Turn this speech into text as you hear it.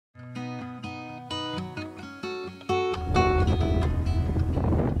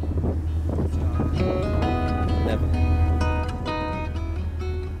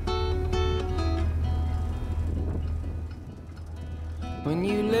When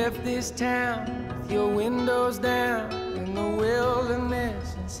you left this town with your windows down in the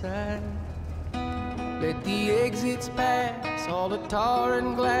wilderness inside, let the exits pass, all the tar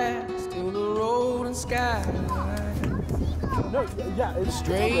and glass, till the road and sky. No, yeah, it's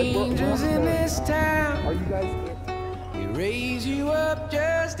strangers in this town. Are you guys? They raise you up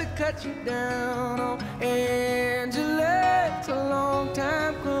just to cut you down. Oh, Angela, it's a long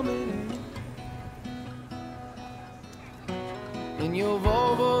time coming. And your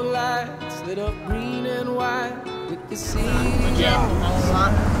Volvo lights lit up green and white with the city. Yeah.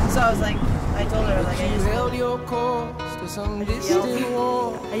 So I was like, I told her, like, I just held your course to some distant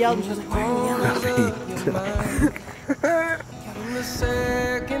war. I yelled and she was like, why are you yelling? And the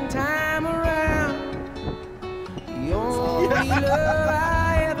second time around, the only love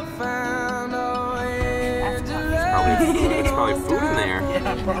I ever found. Oh, Angela. It's probably food in there.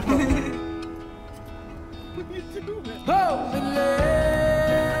 Yeah, probably. What are you doing, man? Oh,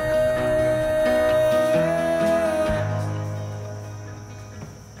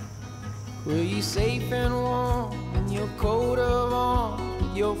 were you safe and warm in your coat of arms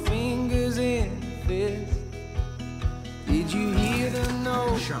with your fingers in the fist? Did you hear the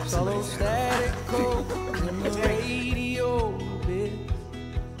notes, all those static codes in the radio bit?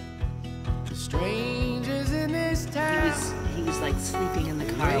 Strangers in this town. He was like sleeping in the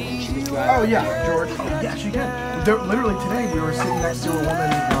car when she was driving. Oh yeah, George. Yeah, she did. Literally today, we were sitting next to a woman.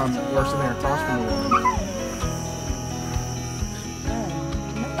 We were sitting there talking to a woman.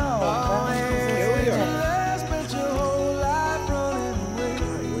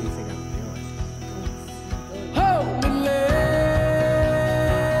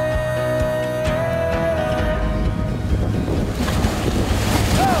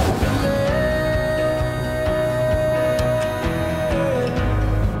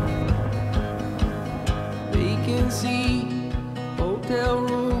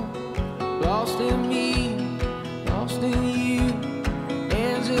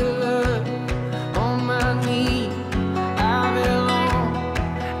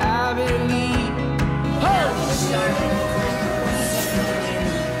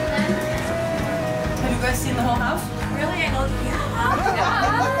 Seen the whole house? Really? I know. Yeah.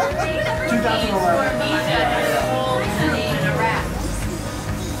 2011.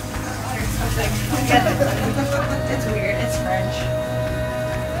 It's weird. It's French.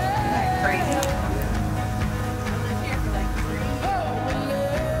 Isn't that crazy?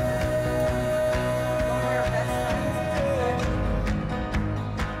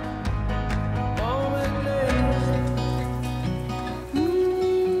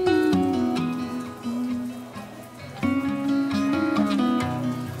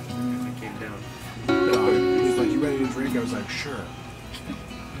 I was like, sure.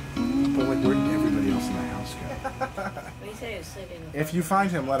 But like, where did everybody else in the house go? He said he was sleeping. If you find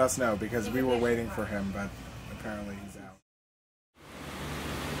him, let us know, because we were waiting for him, but apparently he's out.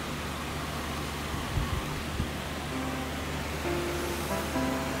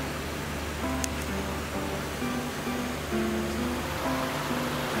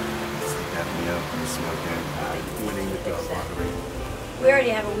 Smoking, winning the dog lottery. We already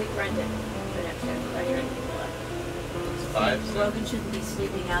have a week rented for next year. Logan shouldn't be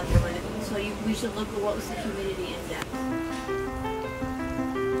sleeping out there when it, so we should look at what was the humidity index.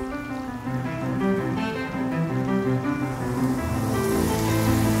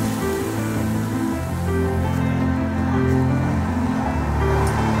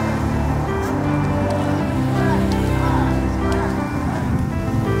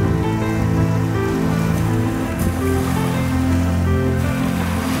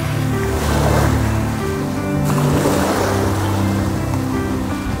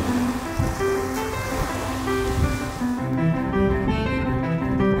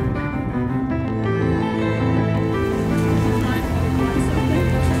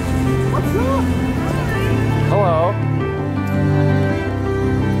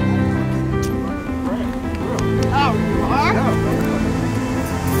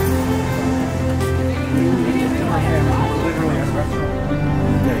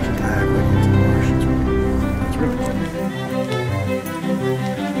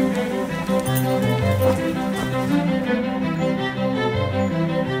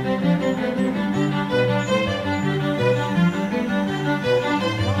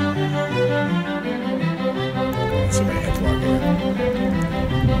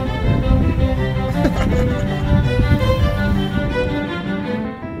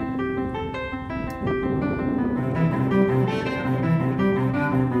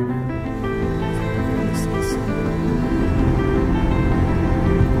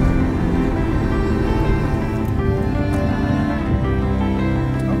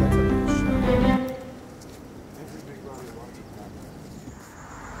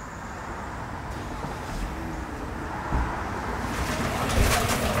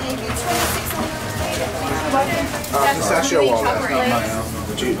 show all chocolate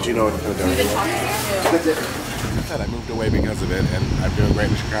that. Do you know what to do? We've been talking to I said I moved away because of it, and I'm doing great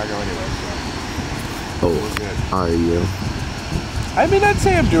in Chicago anyway. So. Oh, are you? I mean, I'd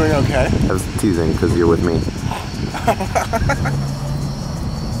say I'm doing okay. I was teasing because you're with me.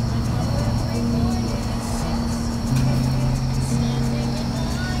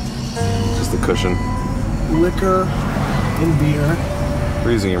 Just a cushion. Liquor and beer.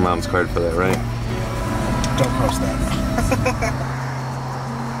 We're using your mom's card for that, right? Don't post that.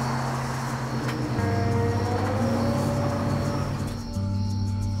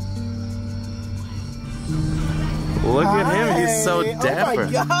 Look at him, he's so dapper. Oh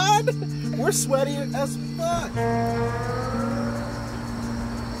my god! We're sweaty as fuck.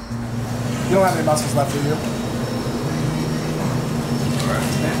 You don't have any muscles left, do you?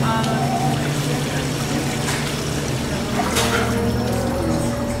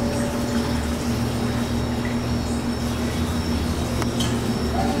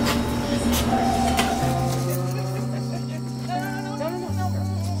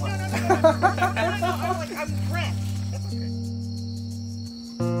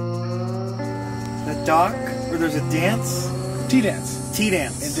 That dock where there's a dance? T-dance.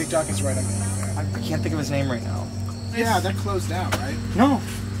 T-dance. And Dick Dock is right under there. I can't think of his name right now. Yeah, that closed down, right? No.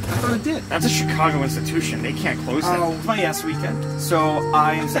 I thought it did. That's a Chicago institution. They can't close that. Oh. It's my yes weekend. So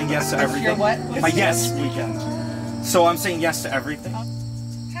I am saying yes to everything. Your what? My yes weekend. So I'm saying yes to everything.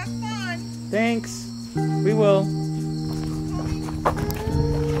 Have fun. Thanks. We will.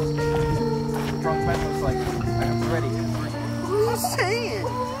 Drunk man was like, I'm ready. Who's saying?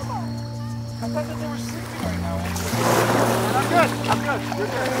 I thought that they were sleeping right now. I'm good. I'm good. You're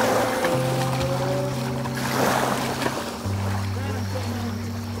good.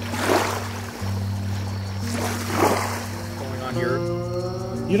 Going on here.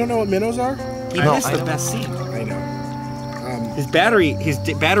 You don't know what minnows are? He missed the best scene. I know. His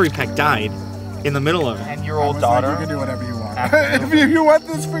battery pack died in the middle of it. And your old daughter. You can do whatever you want. If you want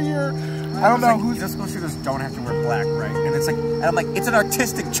this for your, I don't know who's. Just go see this. Don't have to wear black, right? And it's like, and I'm like, it's an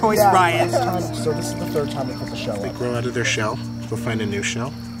artistic choice, Ryan. So this is the third time they put the shell up. They grow out of their shell. They'll find a new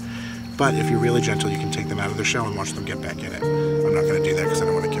shell. But if you're really gentle, you can take them out of their shell and watch them get back in it. I'm not going to do that because I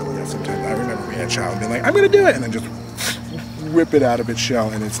don't want to kill it. Sometimes I remember being a child being like, I'm going to do it, and then just rip it out of its shell,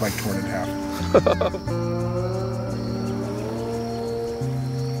 and it's like torn in half.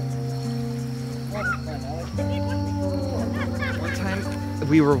 One time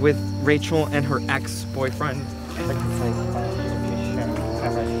we were with Rachel and her ex-boyfriend.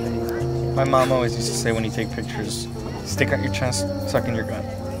 My mom always used to say when you take pictures, stick out your chest, suck in your gut.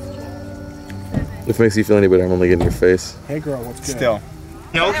 If it makes you feel any better, I'm only getting your face. Hey girl, what's good? Still.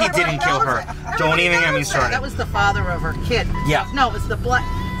 No, he didn't kill her. Don't even get me started. That was the father of her kid. Yeah. No, it was the black.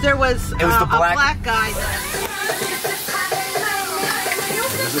 There was, It was the a black guy.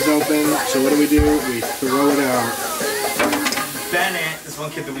 This is open, so what do? We throw it out. Bennett, this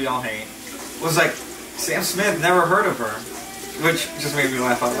one kid that we all hate, was like, Sam Smith, never heard of her. Which just made me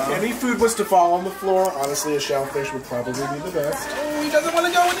laugh out If loud. any food was to fall on the floor, honestly, a shellfish would probably be the best. Oh, he doesn't want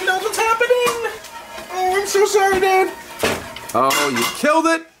to go when he knows what's happening! Oh, I'm so sorry, dude! Oh, you killed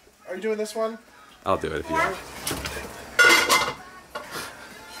it! Are you doing this one? I'll do it if you want.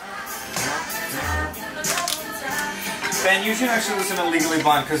 Ben, you should actually listen to Legally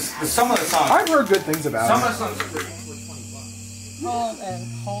Blonde because some of the songs. I've heard good things about Some it. of the songs are pretty.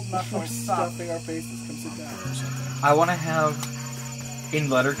 Hold nothing. We're stuffing our faces. Come sit down or something. I want to have in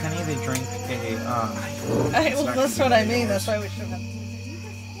Letterkenny they drink a. Well, that's what I mean. That's why we should have.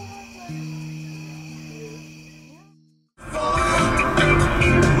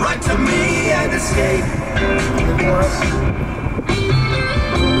 Right to me and escape.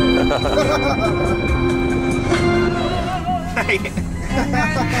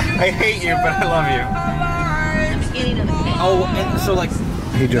 I hate you, but I love you. The beginning of the game. Oh, and so like.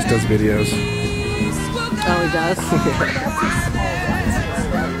 He just does videos. Oh, he does?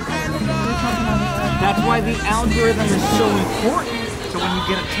 That's why the algorithm is so important. So when you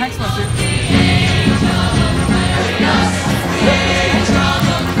get a text message.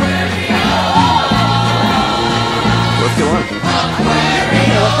 Let's get lunch.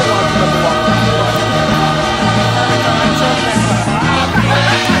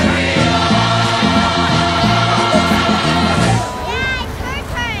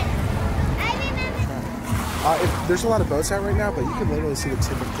 There's a lot of boats out right now, but you can literally see the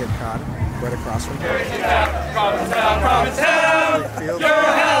tip of Cape Cod right across from here. Provincetown, you're a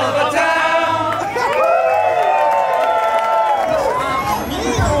hell of a town.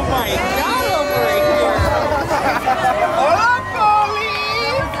 Oh my God, over here. Hola, Polly.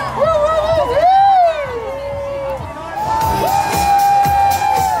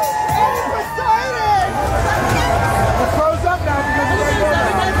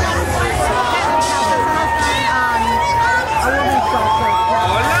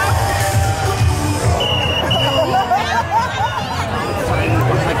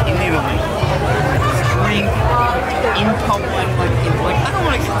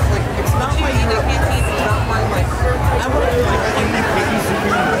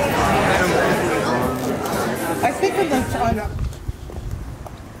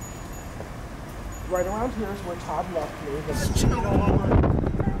 right around here is where Todd left me.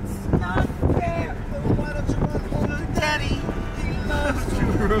 Daddy, he loves to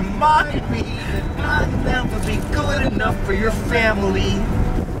remind me that I'll never be good enough for your family.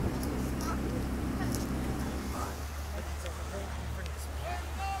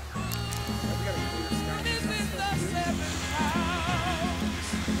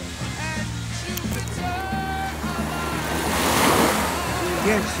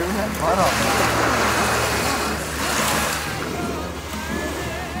 Yeah, sure had fun on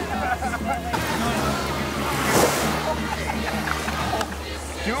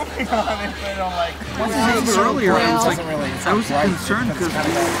to be honest, I don't like. Once it was earlier, I was like, I was concerned because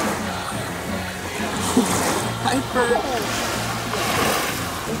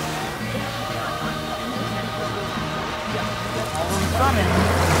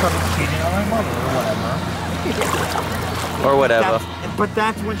cheating on my mother Or whatever. But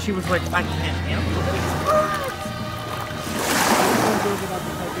that's when she was like, I can't handle it.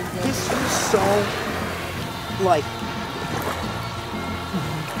 This is so, like,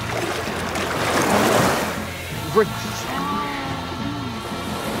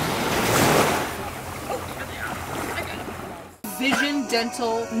 Vision,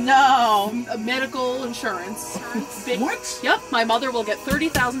 dental, no, medical insurance. What? Yep, my mother will get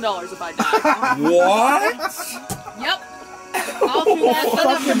 $30,000 if I die. What? Yep. All through that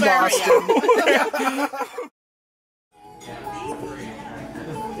Fucking Boston.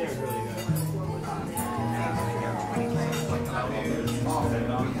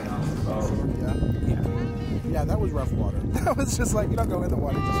 Yeah, that was rough water. That was just like, you don't go in the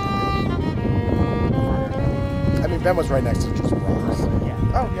water, just I mean, Ben was right next to just rocks.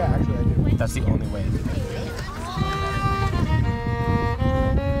 Yeah. Oh, yeah, actually, I do. That's the only way to do it.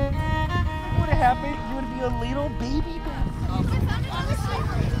 What would have happened? You would be a little baby.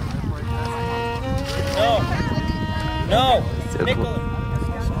 No. Nicholas.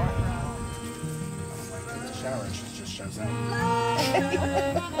 It's a shower and she just shows up.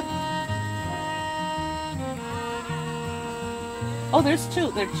 Oh, there's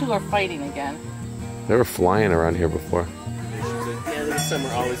two. There two are fighting again. They were flying around here before. Yeah, this summer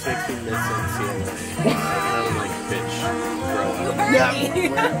always makes me miss NCAA. And I'm like, bitch, grow up. Yeah.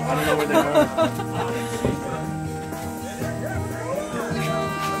 I don't know where they're going.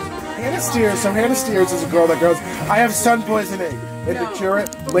 Hannah Steers. So Hannah Steers is a girl that goes, I have sun poisoning. And to cure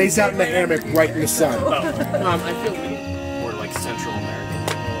it, lays out in the hammock right in the sun. I feel we're like Central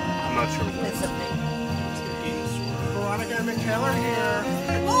American. I'm not sure what Veronica McKellar here.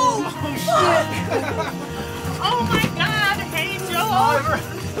 Oh shit! Oh my God! Hey Joe!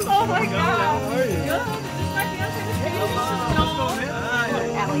 Oh my God! Good.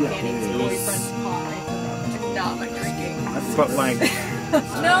 Allie Fanning's boyfriend's car. No, I'm drinking. But like,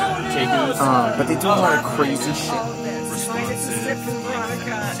 No. but they do a lot of crazy shit. Except for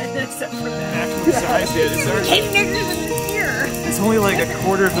Veronica, and except for that. Hey, it's only like a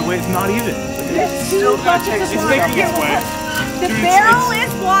quarter of the way. It's not even. It's still much of It's making its way. The barrel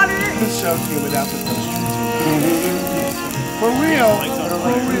is water. This show's you without the post. For real.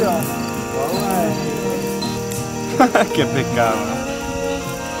 For real. Alright. Que pecado.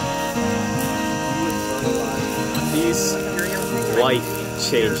 He's life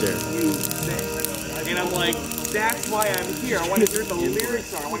changer. And I'm like, that's why I'm here. I want to hear the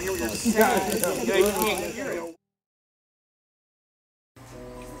lyrics are. I want to hear what you're saying. And I can't hear it.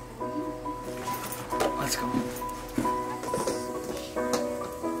 Let's go.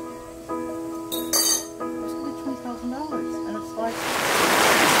 $20,000, and it's like.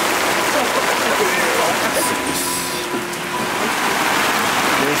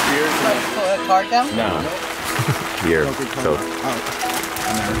 Pull that card down? No. Here. So.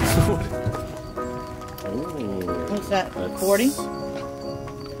 What's that? 40?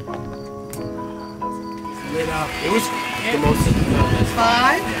 Lit up. It was the most.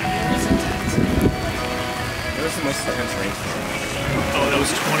 5? It was the most intense race. oh, that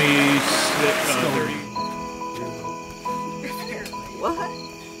was 30. What?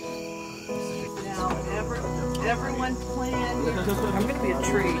 Now, everyone planned. I'm going to be a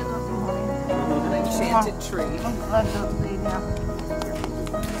tree. An enchanted tree.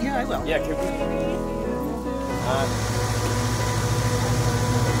 Yeah, I will. Yeah, can we?